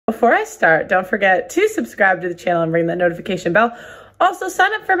before I start, don't forget to subscribe to the channel and ring that notification bell. Also,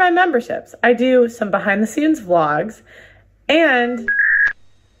 sign up for my memberships. I do some behind the scenes vlogs and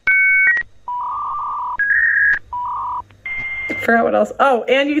I forgot what else. Oh,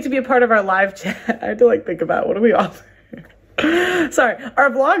 and you get to be a part of our live chat. I had to like think about what do we offer. Sorry,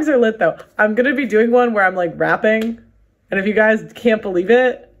 our vlogs are lit though. I'm gonna be doing one where I'm like rapping, and if you guys can't believe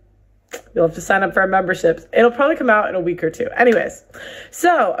it, you'll have to sign up for our memberships. It'll probably come out in a week or two. Anyways,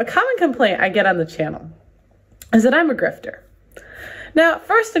 so a common complaint I get on the channel is that I'm a grifter. Now,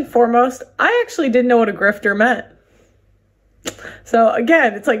 first and foremost, I actually didn't know what a grifter meant. So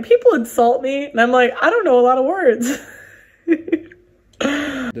again, it's like people insult me and I'm like, I don't know a lot of words.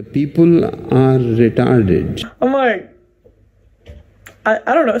 The people are retarded. I'm like, I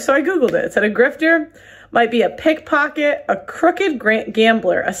don't know. So I Googled it. It said a grifter might be a pickpocket, a crooked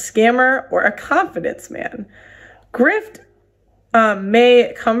gambler, a scammer, or a confidence man. Grift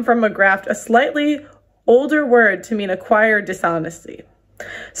may come from a graft, a slightly older word to mean acquire dishonesty.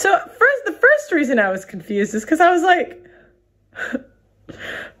 So the first reason I was confused is because I was like, I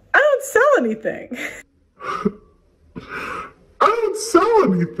don't sell anything. I don't sell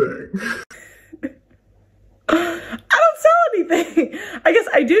anything. I don't sell anything. I guess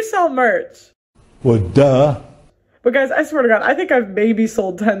I do sell merch. Well, duh. But guys, I swear to God, I think I've maybe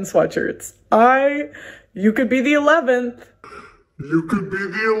sold 10 sweatshirts. You could be the 11th. You could be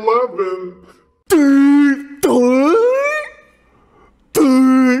the 11th.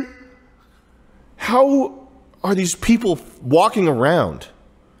 How are these people walking around?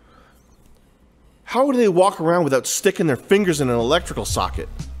 How do they walk around without sticking their fingers in an electrical socket?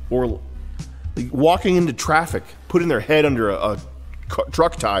 Or walking into traffic, putting their head under a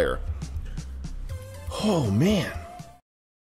truck tire? Oh, man.